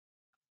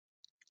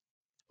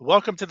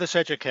Welcome to this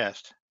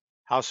EduCast,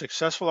 how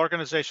successful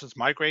organizations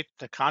migrate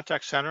the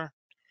contact center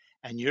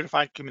and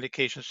unified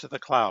communications to the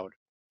cloud.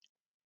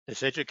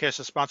 This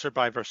EduCast is sponsored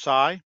by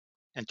Versailles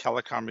and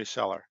Telecom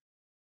Reseller.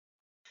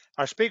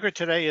 Our speaker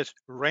today is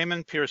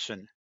Raymond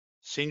Pearson,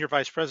 Senior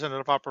Vice President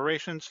of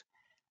Operations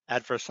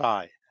at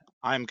Versailles.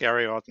 I'm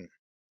Gary Auden.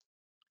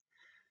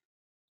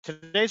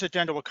 Today's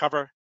agenda will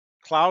cover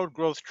cloud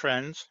growth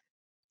trends,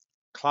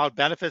 cloud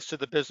benefits to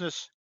the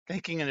business,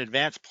 thinking in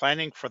advance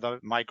planning for the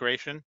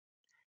migration,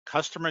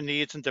 customer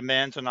needs and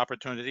demands and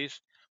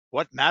opportunities,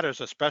 what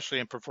matters especially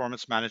in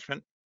performance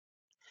management,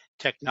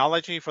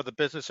 technology for the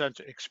business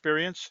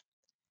experience,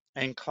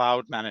 and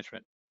cloud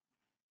management.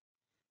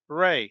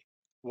 Ray,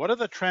 what are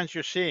the trends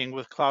you're seeing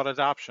with cloud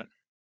adoption?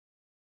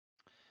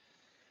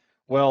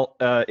 Well,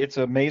 it's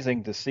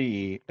amazing to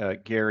see,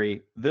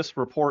 Gary, this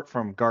report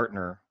from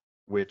Gartner,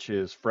 which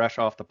is fresh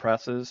off the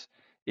presses.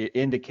 It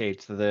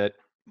indicates that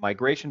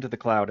migration to the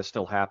cloud is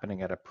still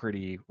happening at a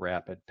pretty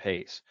rapid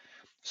pace.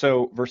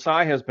 So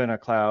Versailles has been a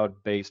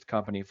cloud-based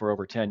company for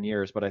over 10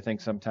 years, but I think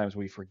sometimes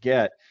we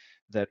forget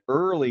that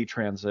early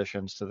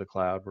transitions to the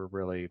cloud were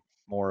really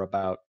more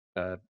about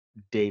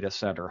data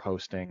center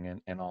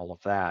hosting and all of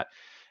that.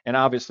 And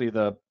obviously,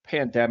 the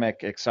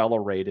pandemic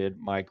accelerated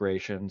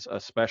migrations,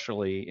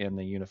 especially in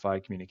the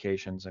unified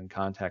communications and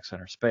contact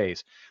center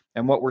space.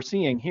 And what we're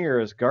seeing here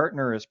is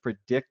Gartner is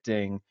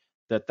predicting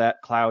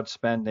that cloud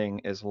spending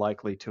is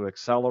likely to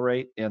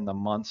accelerate in the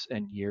months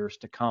and years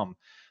to come.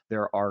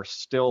 There are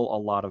still a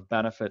lot of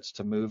benefits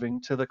to moving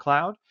to the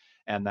cloud,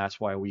 and that's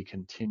why we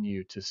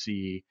continue to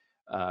see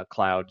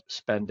cloud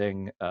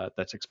spending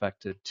that's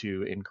expected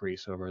to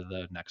increase over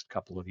the next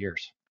couple of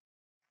years.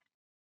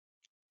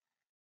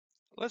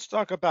 Let's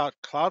talk about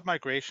cloud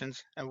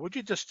migrations and would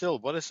you distill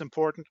what is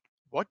important?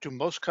 What do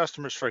most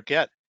customers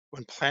forget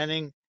when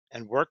planning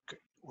and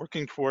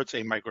working towards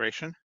a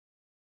migration?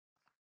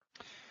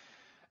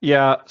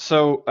 Yeah,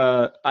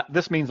 so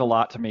this means a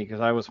lot to me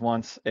because I was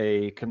once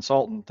a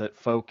consultant that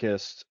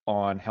focused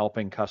on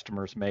helping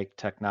customers make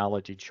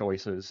technology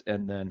choices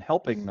and then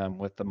helping them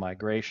with the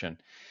migration.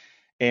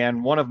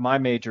 And one of my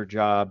major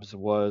jobs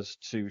was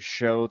to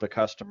show the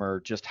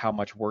customer just how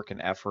much work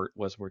and effort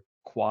was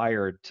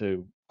required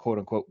to quote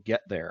unquote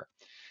get there.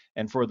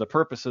 And for the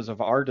purposes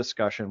of our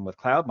discussion with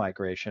cloud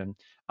migration,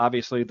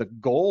 obviously the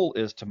goal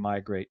is to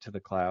migrate to the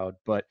cloud,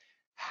 but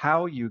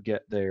how you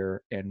get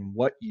there and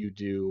what you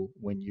do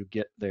when you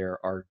get there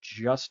are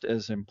just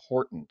as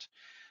important.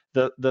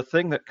 The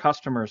thing that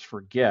customers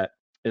forget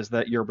is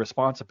that your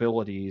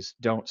responsibilities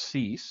don't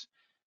cease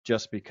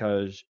just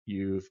because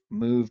you've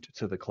moved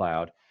to the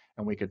cloud.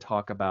 And we could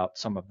talk about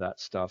some of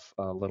that stuff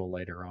a little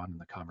later on in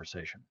the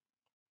conversation.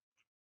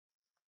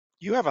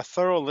 You have a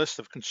thorough list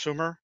of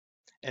consumer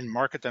and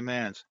market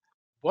demands.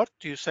 What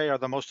do you say are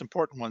the most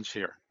important ones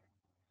here?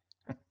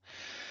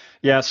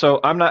 Yeah, so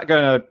I'm not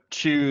going to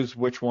choose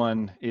which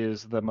one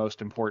is the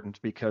most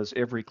important because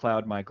every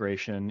cloud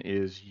migration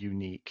is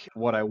unique.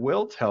 What I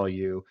will tell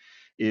you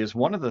is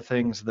one of the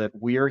things that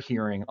we're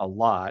hearing a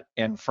lot,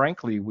 and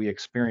frankly, we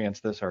experience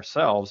this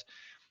ourselves,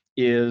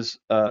 is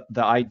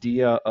the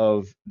idea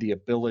of the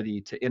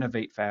ability to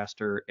innovate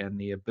faster and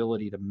the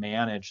ability to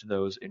manage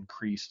those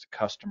increased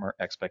customer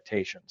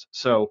expectations.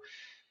 So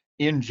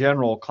in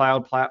general,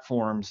 cloud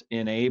platforms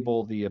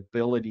enable the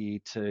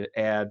ability to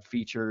add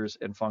features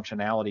and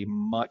functionality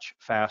much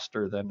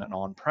faster than an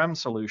on-prem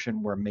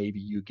solution where maybe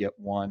you get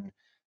one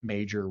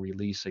major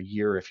release a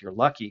year if you're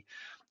lucky.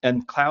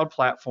 And cloud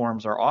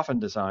platforms are often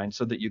designed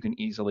so that you can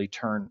easily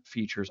turn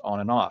features on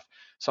and off.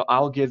 So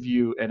I'll give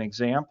you an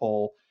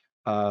example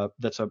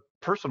that's a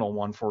personal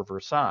one for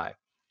Versailles.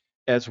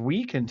 As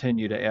we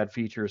continue to add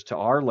features to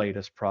our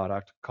latest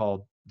product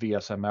called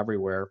VSM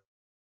Everywhere,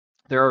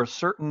 there are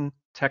certain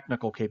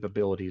technical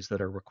capabilities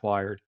that are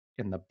required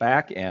in the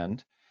back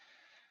end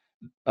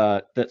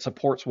that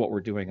supports what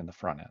we're doing in the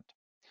front end.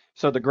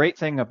 So the great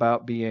thing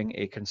about being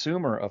a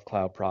consumer of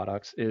cloud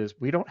products is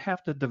we don't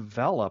have to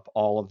develop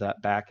all of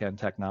that back end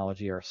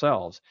technology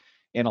ourselves.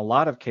 In a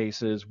lot of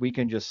cases, we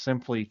can just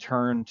simply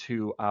turn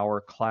to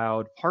our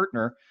cloud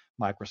partner,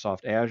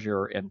 Microsoft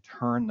Azure, and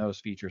turn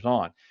those features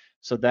on.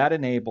 So that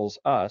enables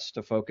us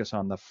to focus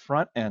on the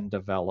front end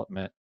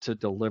development to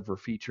deliver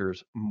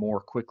features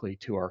more quickly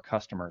to our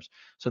customers.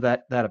 So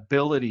that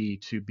ability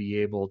to be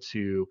able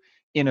to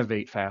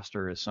innovate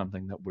faster is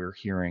something that we're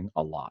hearing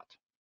a lot.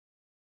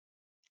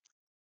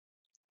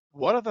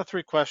 What are the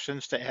three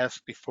questions to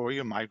ask before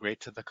you migrate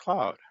to the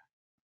cloud?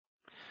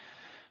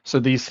 So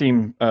these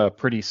seem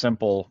pretty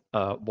simple.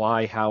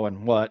 Why, how,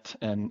 and what.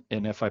 And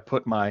if I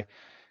put my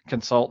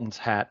consultant's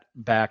hat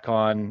back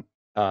on,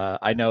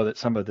 I know that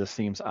some of this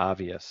seems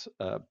obvious,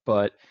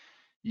 but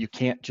you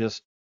can't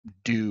just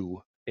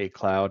do a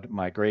cloud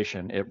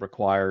migration. It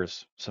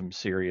requires some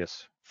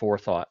serious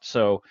forethought.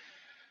 So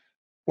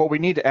what we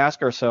need to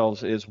ask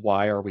ourselves is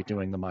why are we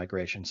doing the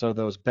migration? So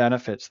those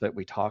benefits that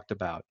we talked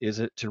about, is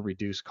it to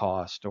reduce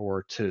cost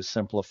or to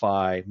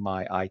simplify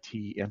my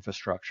IT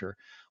infrastructure?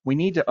 We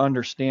need to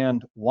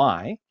understand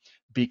why,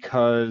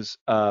 because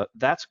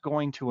that's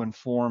going to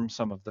inform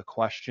some of the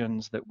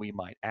questions that we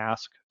might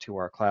ask to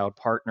our cloud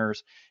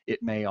partners.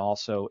 It may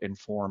also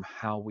inform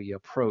how we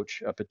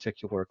approach a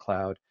particular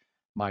cloud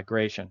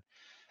migration.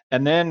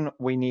 And then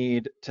we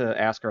need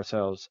to ask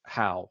ourselves,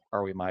 how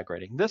are we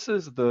migrating? This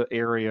is the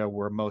area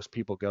where most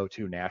people go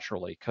to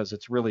naturally because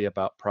it's really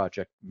about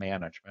project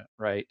management,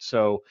 right?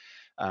 So,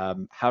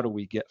 how do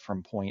we get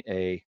from point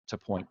A to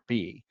point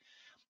B?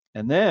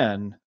 And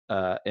then,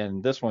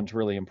 and this one's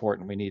really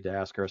important, we need to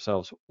ask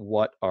ourselves,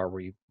 what are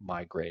we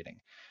migrating?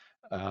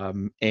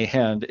 And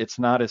it's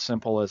not as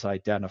simple as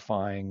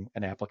identifying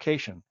an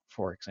application,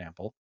 for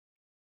example.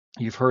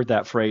 You've heard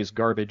that phrase,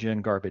 garbage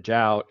in, garbage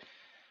out.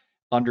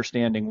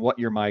 Understanding what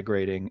you're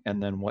migrating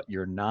and then what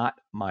you're not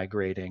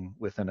migrating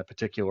within a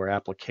particular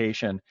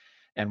application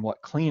and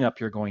what cleanup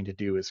you're going to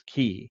do is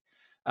key.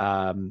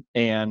 And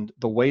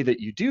the way that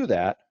you do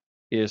that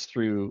is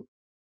through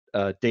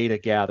data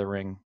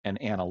gathering and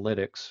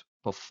analytics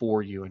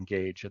before you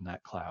engage in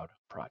that cloud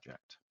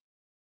project.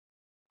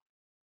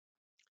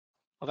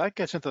 Well, that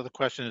gets into the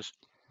question is,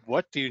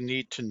 what do you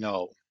need to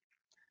know?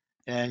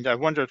 And I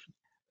wonder,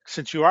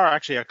 since you are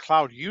actually a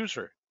cloud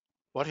user,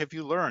 what have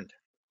you learned?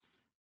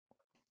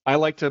 I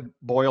like to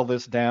boil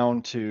this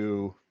down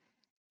to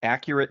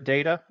accurate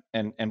data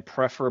and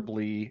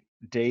preferably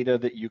data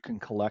that you can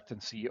collect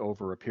and see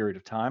over a period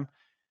of time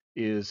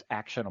is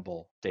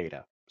actionable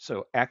data.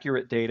 So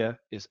accurate data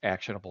is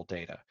actionable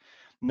data.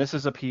 And this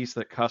is a piece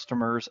that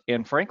customers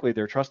and frankly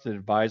their trusted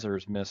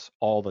advisors miss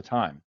all the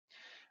time.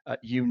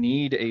 You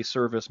need a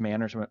service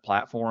management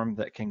platform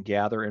that can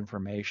gather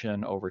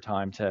information over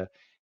time to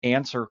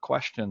answer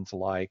questions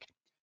like,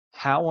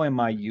 how am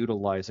I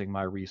utilizing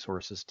my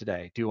resources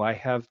today? Do I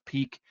have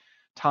peak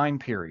time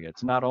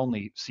periods, not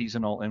only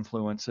seasonal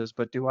influences,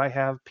 but do I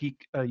have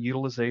peak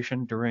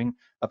utilization during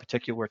a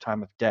particular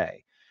time of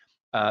day?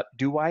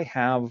 Do I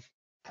have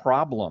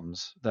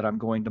problems that I'm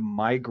going to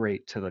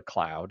migrate to the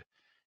cloud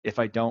if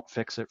I don't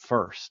fix it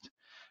first?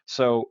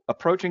 So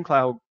approaching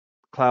cloud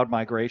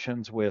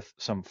migrations with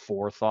some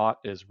forethought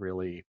is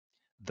really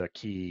the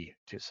key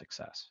to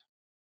success.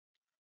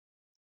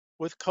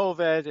 With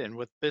COVID and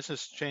with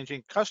business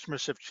changing,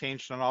 customers have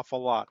changed an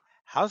awful lot.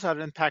 How's that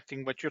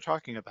impacting what you're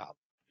talking about?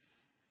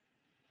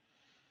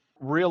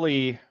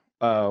 Really,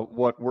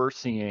 what we're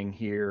seeing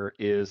here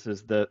is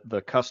that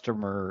the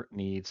customer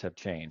needs have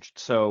changed.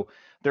 So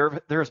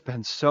there's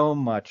been so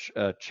much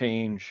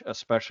change,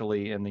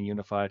 especially in the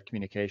unified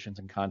communications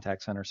and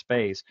contact center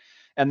space,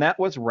 and that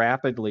was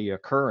rapidly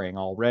occurring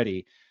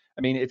already.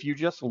 I mean, if you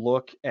just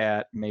look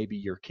at maybe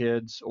your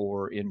kids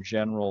or in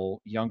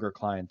general younger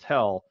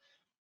clientele,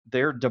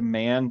 they're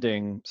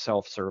demanding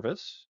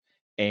self-service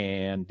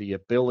and the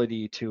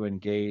ability to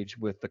engage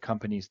with the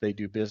companies they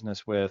do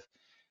business with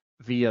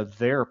via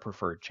their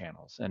preferred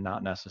channels and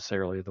not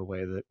necessarily the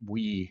way that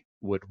we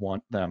would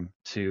want them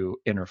to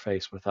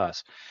interface with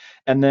us.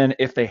 And then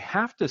if they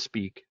have to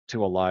speak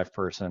to a live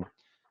person,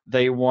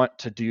 they want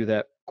to do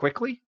that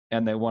quickly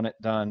and they want it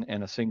done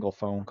in a single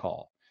phone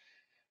call.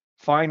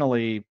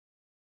 Finally,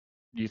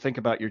 you think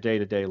about your day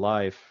to day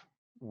life,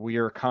 we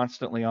are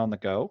constantly on the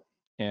go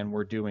and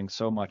we're doing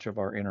so much of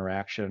our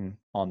interaction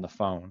on the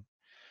phone.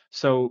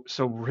 So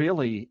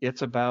really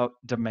it's about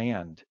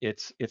demand.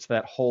 It's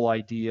that whole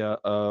idea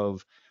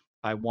of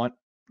I want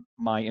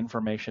my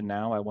information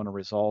now. I want to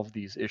resolve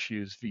these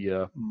issues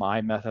via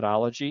my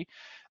methodology.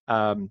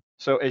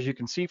 So as you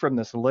can see from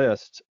this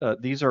list,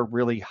 these are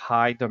really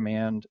high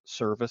demand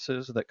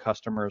services that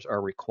customers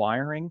are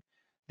requiring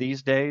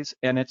these days,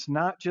 and it's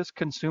not just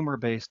consumer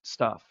based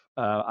stuff.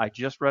 I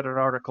just read an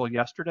article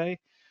yesterday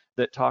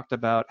that talked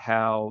about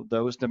how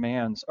those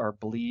demands are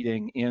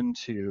bleeding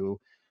into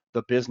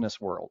the business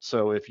world.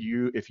 So if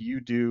you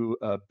do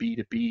a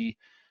B2B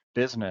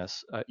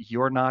business,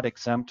 you're not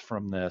exempt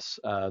from this.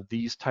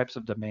 These types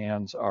of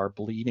demands are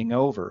bleeding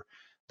over.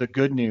 The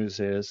good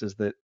news is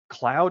that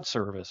cloud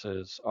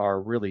services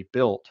are really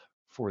built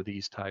for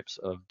these types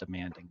of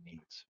demanding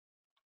needs.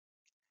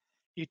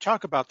 You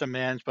talk about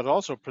demands, but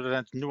also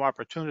presents new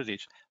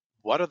opportunities.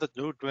 What are the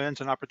new demands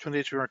and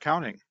opportunities you're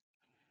accounting?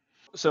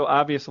 So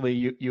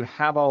obviously you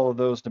have all of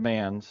those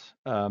demands,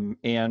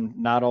 and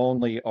not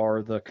only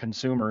are the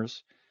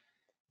consumers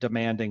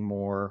demanding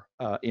more,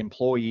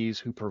 employees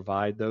who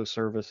provide those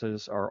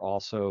services are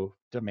also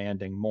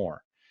demanding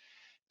more.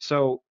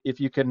 So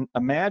if you can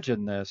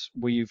imagine this,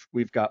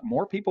 we've got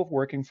more people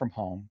working from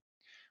home.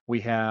 We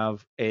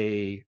have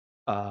a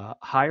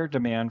higher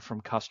demand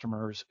from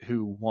customers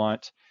who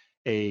want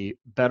a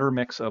better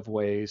mix of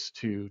ways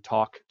to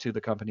talk to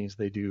the companies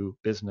they do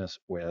business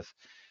with.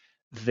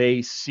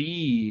 They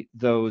see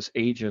those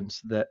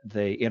agents that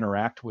they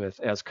interact with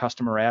as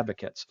customer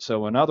advocates.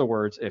 So, in other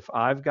words, if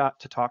I've got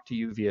to talk to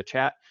you via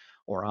chat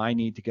or I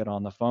need to get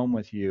on the phone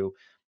with you,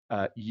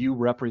 you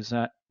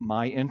represent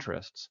my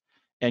interests.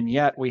 And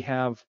yet, we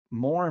have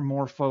more and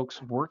more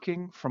folks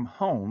working from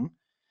home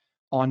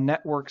on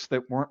networks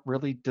that weren't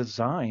really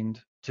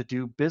designed to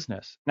do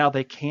business. Now,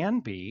 they can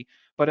be,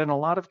 but in a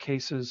lot of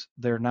cases,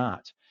 they're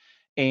not.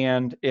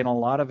 And in a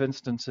lot of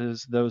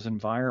instances, those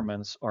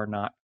environments are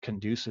not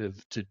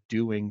conducive to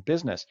doing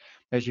business.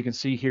 As you can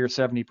see here,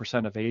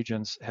 70% of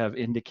agents have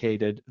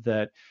indicated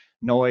that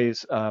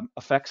noise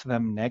affects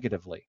them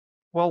negatively.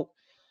 Well,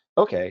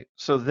 okay,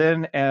 so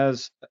then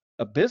as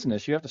a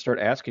business, you have to start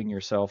asking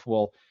yourself,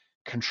 well,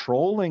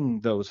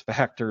 controlling those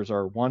factors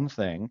are one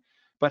thing,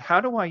 but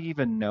how do I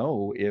even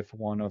know if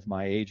one of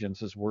my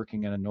agents is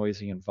working in a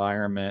noisy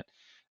environment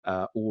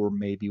or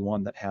maybe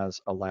one that has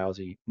a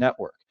lousy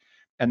network?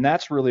 And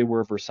that's really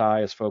where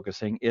Versailles is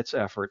focusing its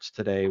efforts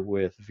today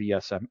with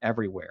VSM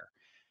Everywhere.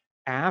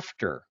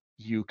 After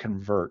you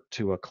convert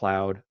to a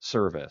cloud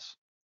service,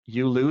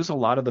 you lose a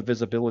lot of the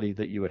visibility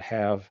that you would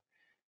have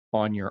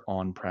on your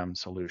on-prem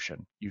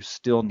solution. You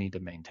still need to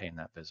maintain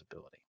that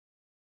visibility.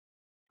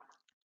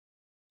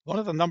 One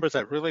of the numbers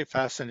that really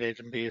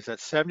fascinated me is that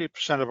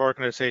 70% of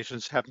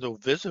organizations have no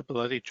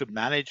visibility to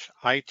manage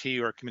IT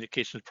or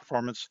communications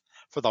performance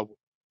for the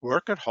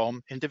work at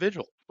home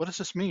individual. What does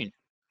this mean?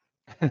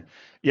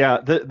 Yeah,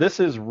 this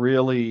is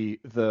really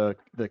the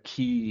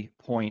key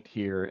point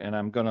here, and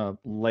I'm going to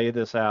lay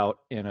this out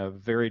in a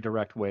very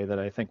direct way that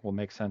I think will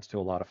make sense to a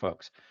lot of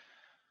folks.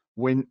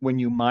 When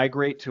you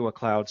migrate to a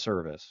cloud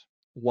service,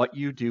 what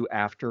you do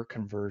after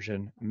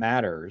conversion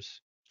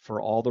matters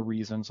for all the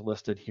reasons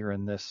listed here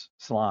in this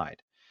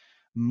slide.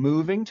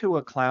 Moving to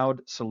a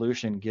cloud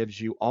solution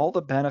gives you all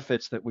the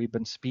benefits that we've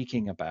been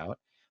speaking about,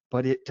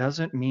 but it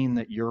doesn't mean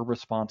that your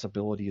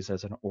responsibilities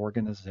as an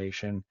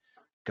organization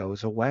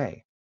goes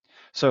away.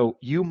 So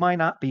you might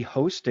not be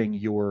hosting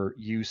your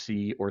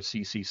UC or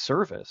CC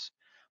service,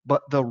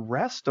 but the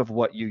rest of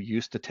what you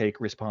used to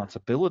take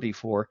responsibility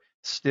for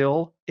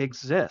still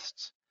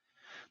exists.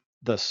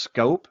 The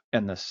scope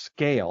and the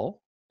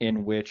scale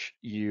in which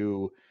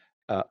you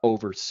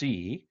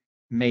oversee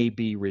may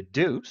be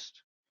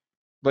reduced,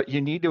 but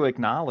you need to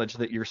acknowledge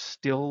that you're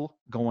still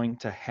going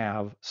to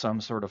have some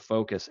sort of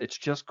focus. It's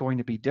just going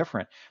to be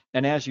different.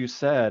 And as you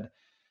said,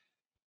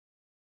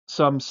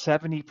 some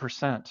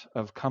 70%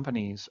 of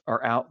companies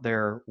are out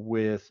there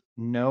with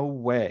no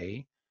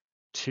way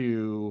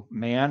to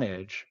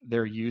manage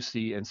their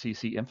UC and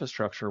CC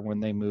infrastructure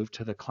when they move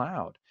to the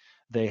cloud.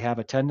 They have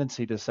a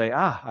tendency to say,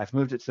 I've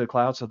moved it to the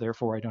cloud, so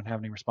therefore I don't have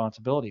any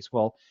responsibilities.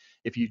 Well,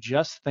 if you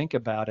just think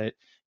about it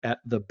at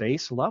the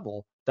base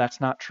level,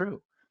 that's not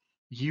true.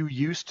 You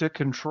used to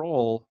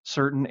control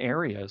certain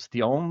areas.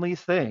 The only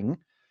thing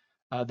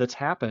that's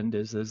happened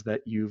is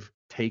that you've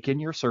taken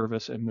your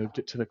service and moved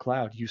it to the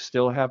cloud. You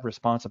still have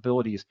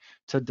responsibilities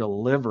to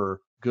deliver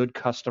good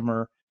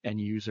customer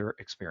and user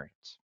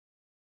experience.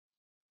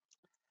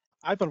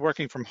 I've been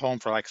working from home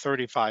for like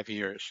 35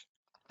 years,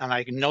 and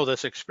I know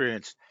this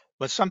experience.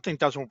 When something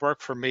doesn't work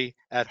for me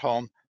at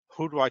home,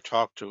 who do I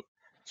talk to?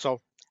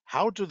 So,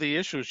 how do the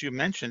issues you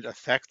mentioned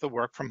affect the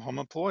work from home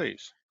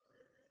employees?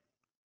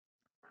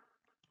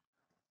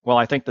 Well,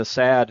 I think the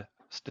sad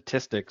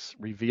statistics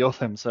reveal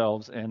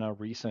themselves in a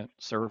recent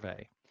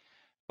survey.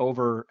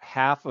 Over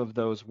half of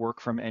those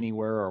work from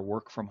anywhere or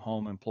work from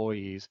home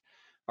employees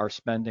are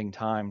spending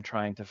time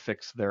trying to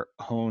fix their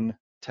own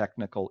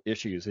technical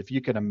issues. If you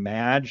can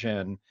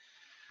imagine,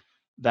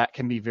 that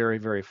can be very,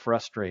 very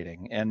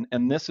frustrating.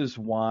 And this is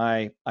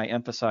why I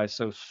emphasize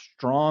so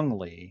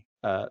strongly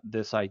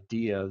this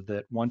idea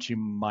that once you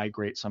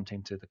migrate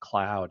something to the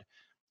cloud,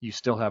 you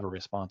still have a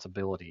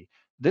responsibility.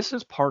 This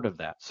is part of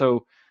that.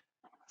 So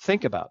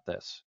think about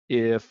this.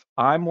 If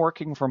I'm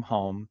working from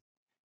home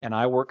and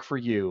I work for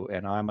you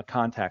and I'm a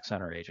contact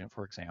center agent,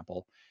 for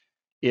example,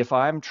 if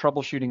I'm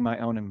troubleshooting my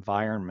own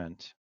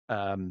environment,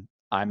 I'm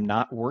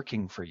not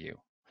working for you.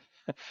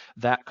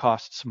 That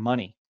costs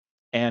money.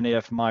 And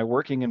if my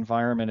working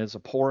environment is a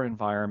poor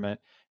environment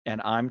and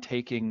I'm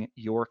taking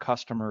your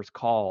customers'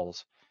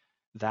 calls,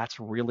 that's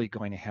really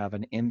going to have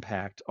an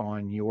impact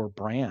on your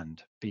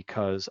brand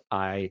because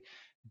I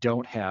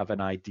don't have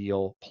an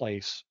ideal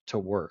place to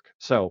work.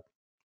 So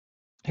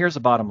here's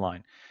the bottom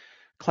line.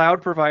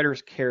 Cloud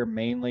providers care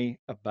mainly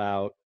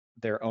about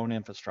their own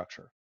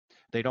infrastructure.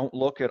 They don't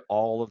look at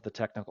all of the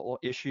technical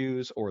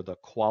issues or the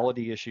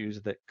quality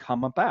issues that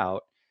come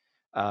about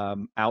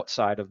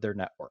outside of their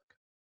network.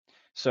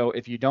 So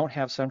if you don't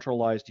have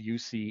centralized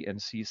UC and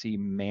CC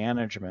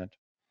management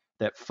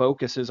that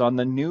focuses on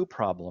the new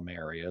problem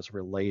areas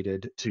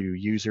related to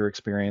user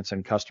experience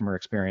and customer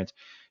experience,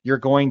 you're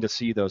going to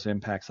see those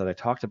impacts that I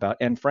talked about.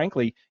 And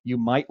frankly, you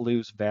might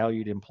lose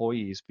valued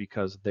employees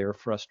because they're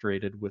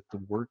frustrated with the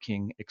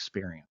working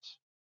experience.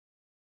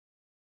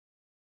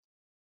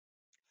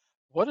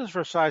 What is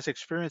Versailles'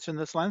 experience in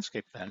this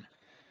landscape then?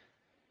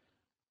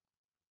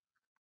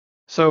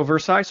 So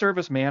Versailles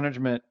Service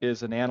Management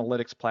is an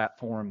analytics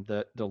platform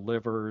that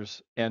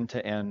delivers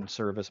end-to-end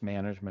service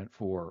management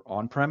for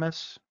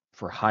on-premise,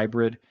 for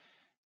hybrid,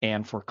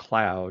 and for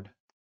cloud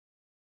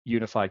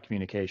unified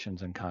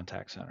communications and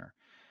contact center.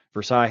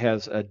 Versailles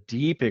has a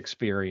deep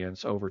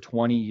experience over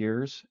 20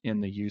 years in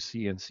the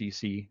UC and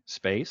CC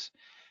space.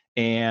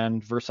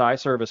 And Versailles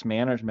Service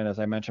Management, as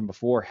I mentioned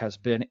before, has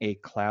been a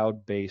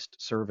cloud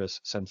based service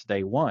since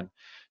day one.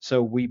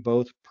 So we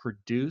both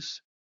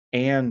produce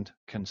and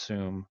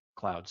consume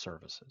cloud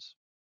services.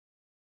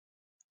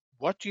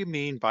 What do you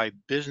mean by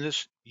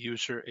business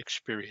user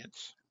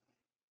experience?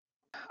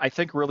 I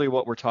think really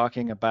what we're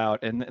talking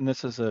about, and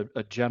this is a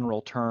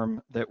general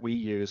term that we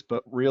use,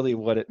 but really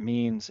what it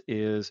means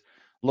is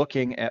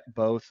looking at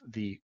both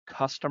the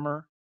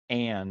customer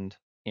and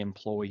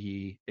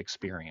employee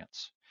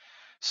experience.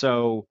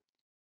 So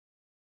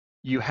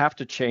you have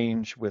to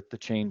change with the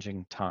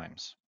changing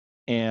times.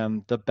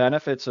 And the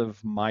benefits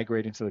of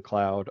migrating to the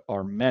cloud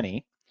are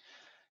many,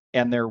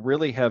 and there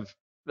really have,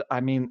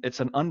 I mean, it's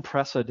an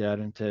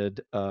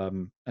unprecedented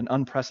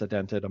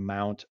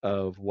amount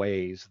of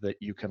ways that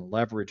you can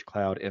leverage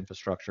cloud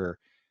infrastructure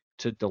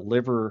to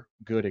deliver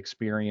good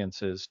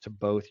experiences to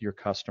both your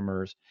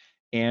customers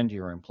and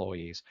your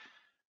employees.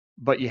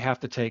 But you have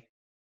to take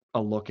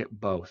a look at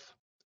both.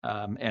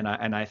 And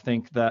I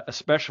think that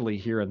especially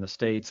here in the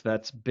States,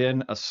 that's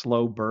been a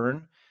slow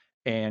burn,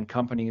 and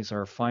companies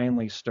are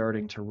finally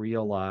starting to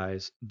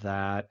realize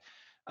that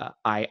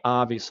I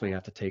obviously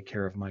have to take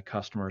care of my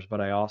customers,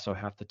 but I also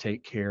have to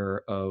take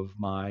care of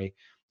my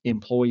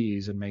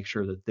employees and make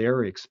sure that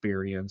their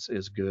experience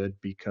is good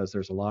because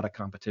there's a lot of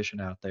competition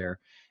out there.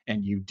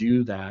 And you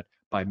do that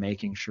by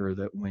making sure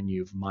that when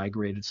you've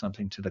migrated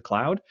something to the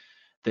cloud,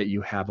 that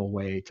you have a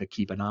way to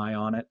keep an eye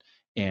on it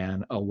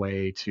and a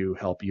way to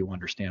help you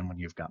understand when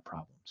you've got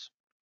problems.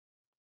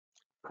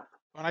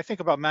 When I think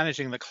about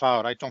managing the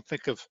cloud, I don't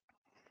think of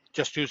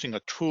just using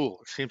a tool.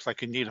 It seems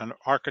like you need an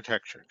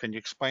architecture. Can you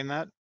explain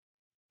that?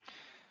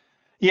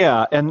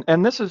 Yeah,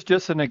 and this is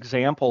just an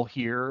example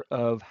here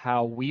of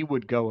how we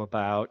would go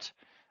about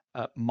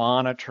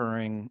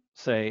monitoring,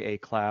 say, a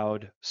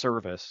cloud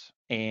service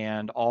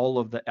and all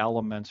of the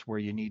elements where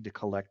you need to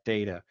collect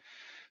data.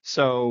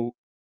 So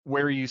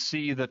where you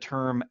see the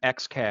term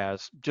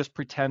XCaaS, just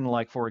pretend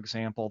like, for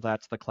example,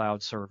 that's the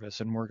cloud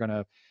service, and we're going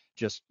to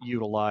just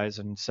utilize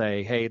and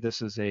say, hey,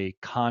 this is a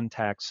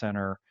contact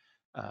center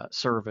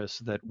service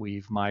that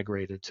we've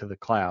migrated to the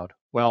cloud.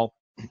 Well,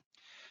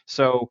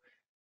 so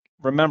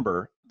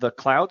remember, the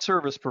cloud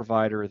service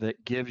provider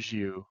that gives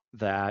you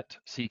that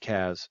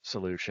CCaaS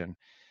solution,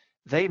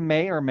 they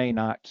may or may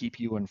not keep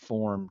you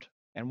informed.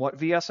 And what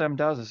VSM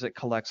does is it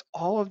collects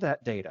all of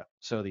that data.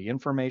 So the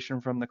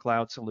information from the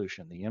cloud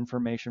solution, the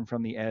information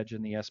from the edge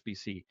and the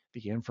SBC,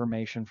 the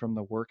information from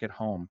the work at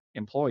home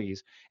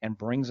employees, and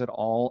brings it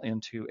all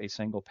into a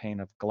single pane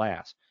of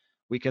glass.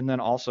 We can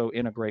then also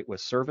integrate with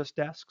service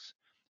desks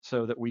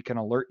so that we can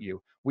alert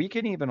you. We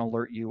can even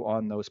alert you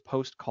on those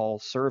post call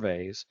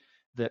surveys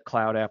that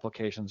cloud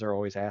applications are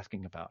always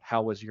asking about.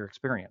 How was your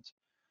experience?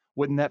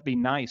 Wouldn't that be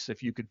nice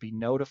if you could be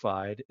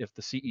notified if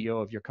the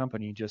CEO of your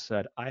company just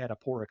said, I had a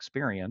poor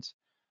experience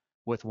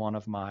with one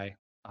of my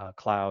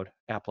cloud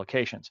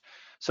applications?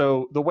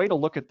 So the way to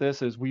look at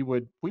this is we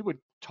would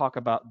talk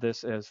about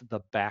this as the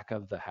back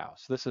of the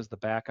house. This is the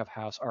back of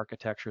house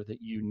architecture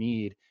that you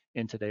need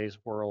in today's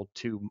world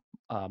to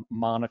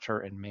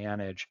monitor and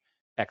manage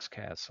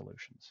XCaaS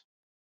solutions.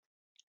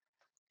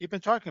 You've been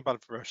talking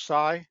about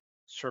Versailles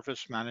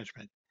Service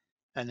Management.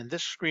 And in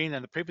this screen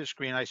and the previous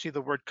screen, I see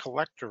the word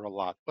collector a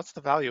lot. What's the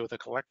value of the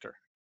collector?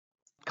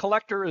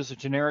 Collector is a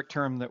generic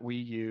term that we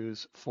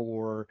use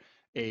for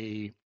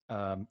a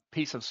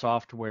piece of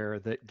software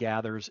that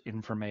gathers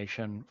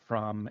information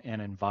from an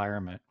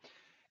environment.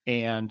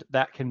 And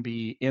that can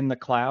be in the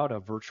cloud, a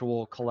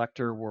virtual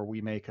collector where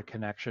we make a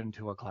connection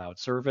to a cloud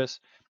service.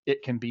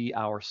 It can be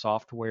our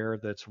software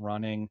that's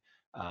running,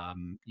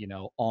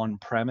 on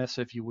premise,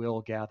 if you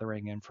will,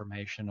 gathering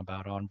information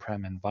about on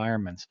prem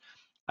environments.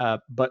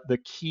 But the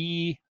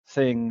key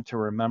thing to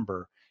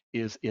remember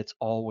is it's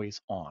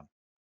always on.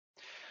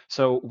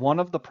 So one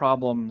of the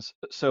problems,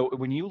 so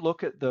when you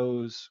look at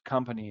those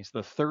companies,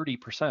 the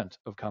 30%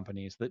 of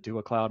companies that do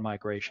a cloud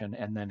migration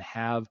and then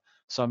have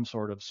some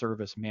sort of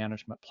service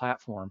management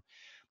platform,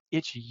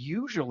 it's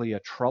usually a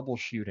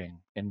troubleshooting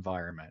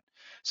environment.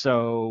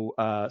 So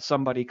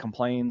somebody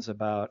complains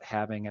about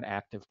having an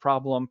active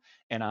problem,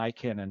 and I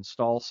can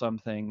install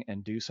something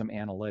and do some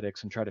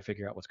analytics and try to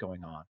figure out what's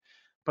going on.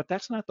 But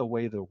that's not the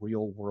way the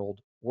real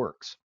world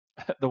works.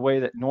 The way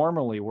that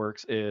normally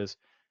works is,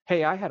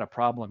 hey, I had a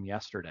problem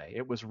yesterday.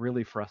 It was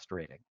really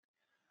frustrating.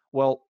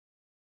 Well,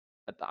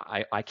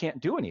 I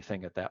can't do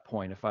anything at that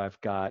point if I've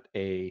got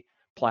a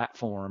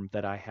platform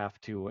that I have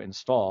to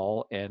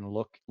install and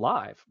look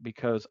live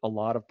because a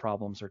lot of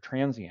problems are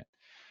transient.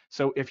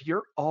 So if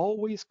you're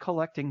always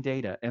collecting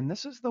data, and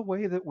this is the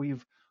way that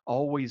we've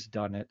always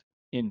done it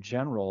in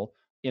general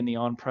in the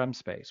on-prem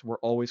space, we're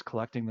always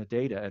collecting the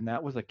data, and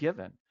that was a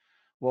given.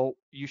 Well,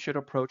 you should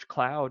approach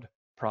cloud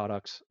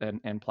products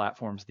and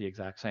platforms the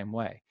exact same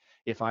way.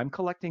 If I'm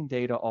collecting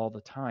data all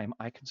the time,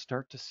 I can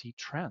start to see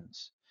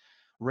trends.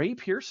 Ray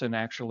Pearson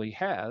actually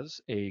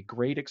has a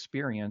great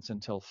experience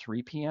until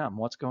 3 p.m.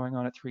 What's going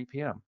on at 3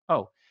 p.m.?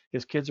 Oh,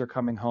 his kids are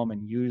coming home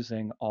and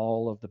using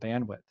all of the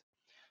bandwidth.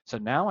 So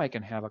now I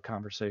can have a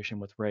conversation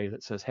with Ray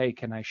that says, "Hey,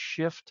 can I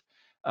shift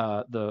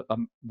the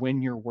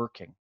when you're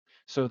working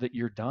so that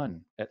you're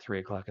done at 3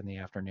 o'clock in the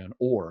afternoon,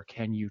 or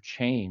can you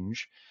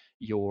change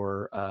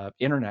your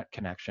internet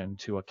connection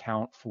to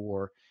account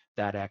for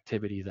that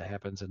activity that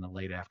happens in the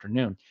late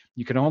afternoon.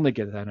 You can only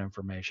get that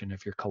information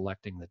if you're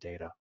collecting the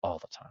data all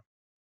the time.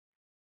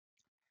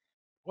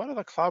 What are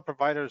the cloud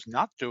providers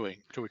not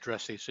doing to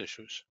address these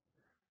issues?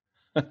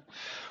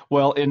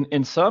 Well,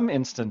 in some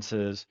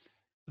instances,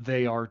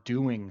 they are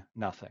doing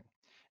nothing.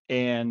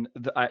 And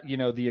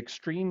the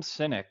extreme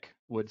cynic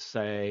would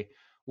say,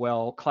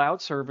 well,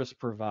 cloud service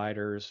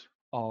providers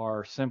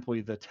are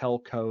simply the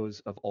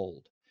telcos of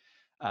old.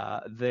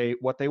 They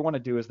what they want to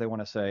do is they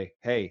want to say,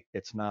 hey,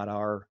 it's not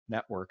our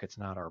network, it's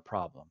not our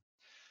problem.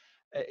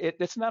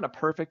 It's not a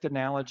perfect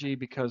analogy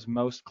because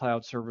most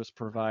cloud service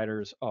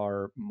providers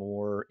are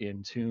more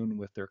in tune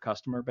with their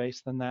customer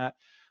base than that.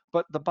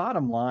 But the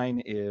bottom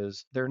line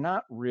is they're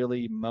not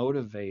really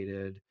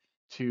motivated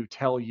to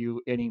tell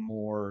you any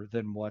more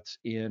than what's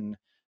in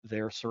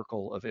their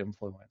circle of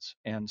influence.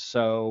 And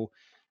so,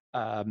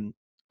 um,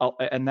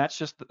 and that's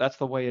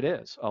the way it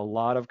is. A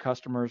lot of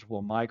customers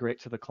will migrate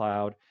to the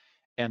cloud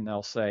and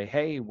they'll say,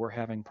 hey, we're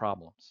having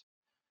problems.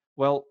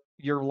 Well,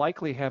 you're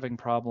likely having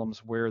problems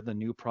where the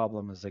new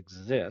problems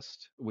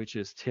exist, which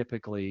is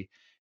typically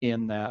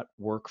in that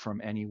work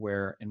from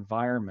anywhere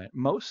environment.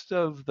 Most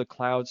of the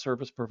cloud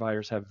service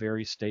providers have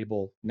very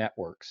stable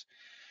networks.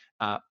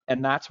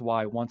 And that's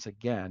why, once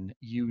again,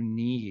 you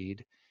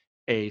need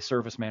a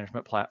service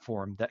management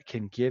platform that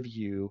can give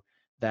you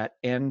that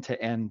end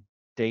to end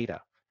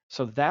data.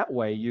 So that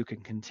way you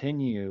can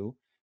continue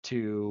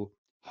to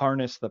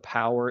harness the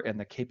power and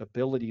the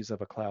capabilities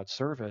of a cloud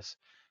service,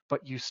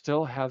 but you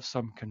still have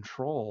some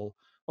control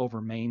over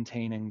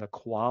maintaining the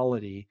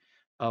quality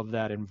of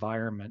that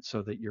environment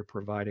so that you're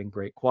providing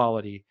great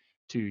quality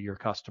to your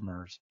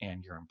customers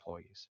and your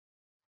employees.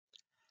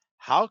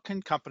 How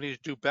can companies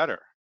do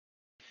better?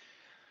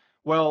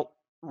 Well,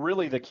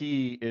 really, the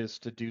key is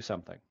to do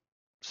something.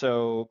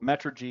 So,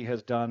 Metrigy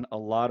has done a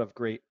lot of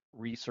great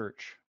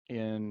research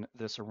in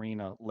this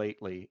arena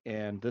lately,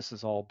 and this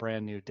is all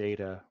brand new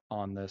data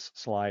on this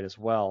slide as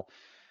well.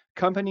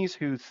 Companies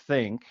who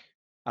think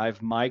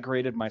I've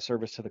migrated my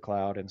service to the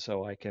cloud and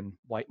so I can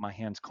wipe my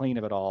hands clean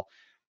of it all,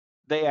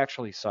 they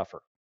actually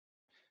suffer.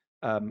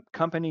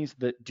 Companies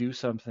that do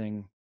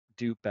something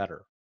do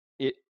better.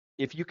 It,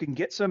 if you can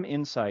get some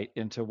insight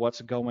into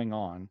what's going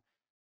on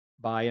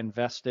by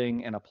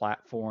investing in a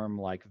platform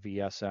like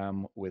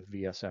VSM with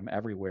VSM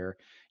Everywhere,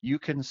 you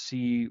can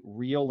see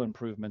real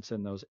improvements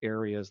in those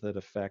areas that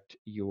affect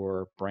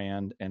your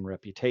brand and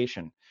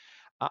reputation.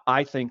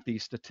 I think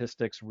these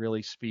statistics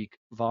really speak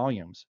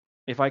volumes.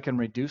 If I can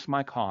reduce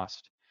my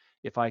cost,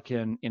 if I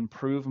can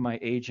improve my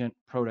agent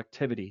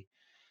productivity,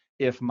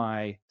 if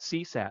my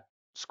CSAT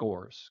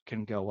scores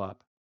can go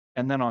up,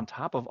 and then on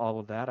top of all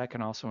of that, I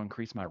can also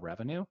increase my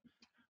revenue,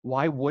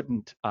 why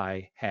wouldn't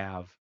I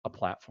have a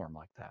platform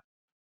like that?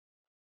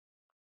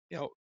 You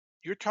know,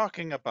 you're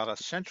talking about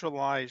a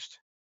centralized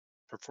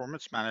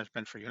performance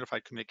management for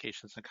unified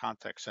communications and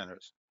contact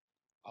centers.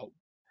 Oh,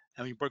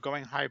 and we're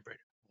going hybrid.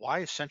 Why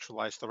is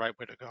centralized the right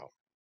way to go?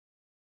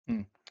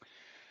 Hmm.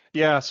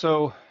 Yeah,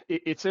 so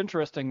it's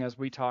interesting as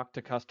we talk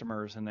to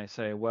customers and they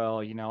say, well,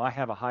 I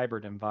have a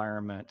hybrid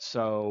environment,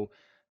 so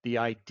the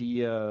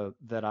idea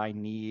that I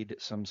need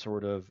some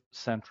sort of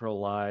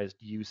centralized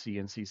UC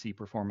and CC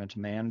performance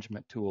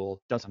management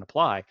tool doesn't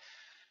apply.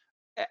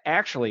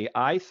 Actually,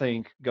 I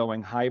think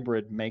going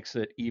hybrid makes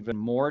it even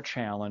more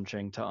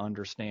challenging to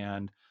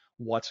understand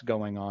what's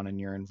going on in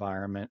your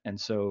environment. And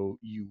so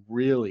you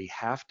really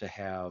have to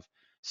have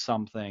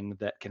something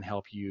that can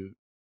help you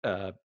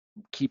uh,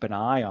 keep an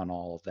eye on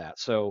all of that.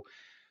 So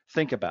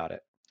think about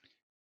it.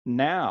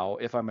 Now,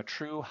 if I'm a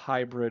true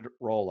hybrid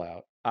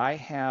rollout, I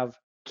have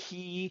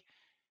key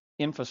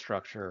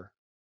infrastructure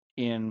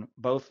in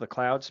both the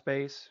cloud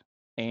space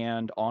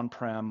and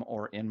on-prem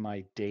or in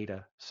my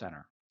data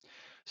center.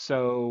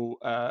 So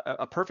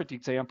a perfect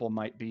example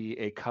might be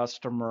a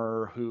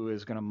customer who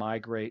is going to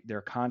migrate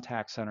their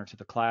contact center to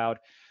the cloud,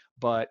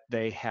 but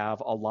they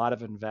have a lot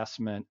of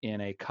investment in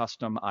a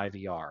custom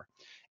IVR.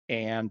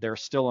 And they're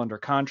still under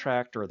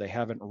contract or they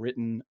haven't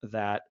written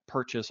that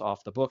purchase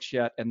off the books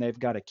yet, and they've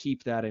got to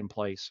keep that in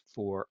place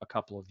for a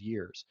couple of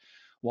years.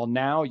 Well,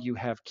 now you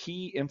have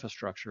key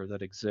infrastructure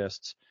that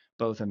exists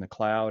both in the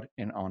cloud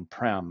and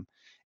on-prem,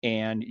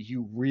 and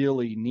you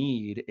really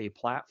need a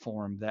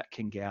platform that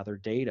can gather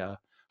data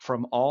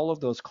from all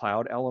of those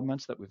cloud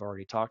elements that we've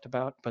already talked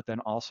about, but then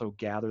also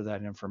gather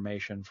that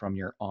information from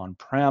your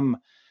on-prem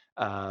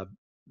uh,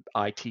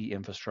 IT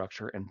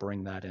infrastructure and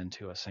bring that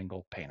into a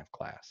single pane of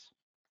glass.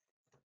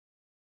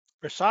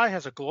 Versailles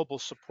has a global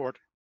support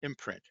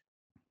imprint.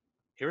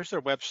 Here's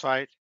their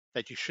website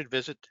that you should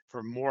visit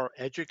for more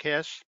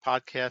educasts,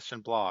 podcasts,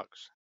 and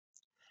blogs.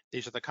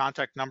 These are the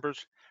contact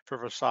numbers for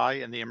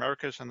Versailles in the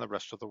Americas and the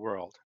rest of the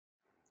world.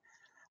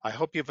 I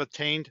hope you've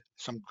obtained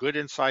some good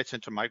insights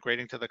into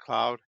migrating to the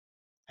cloud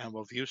and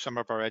will view some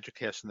of our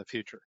educasts in the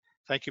future.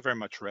 Thank you very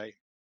much, Ray.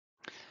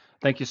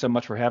 Thank you so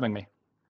much for having me.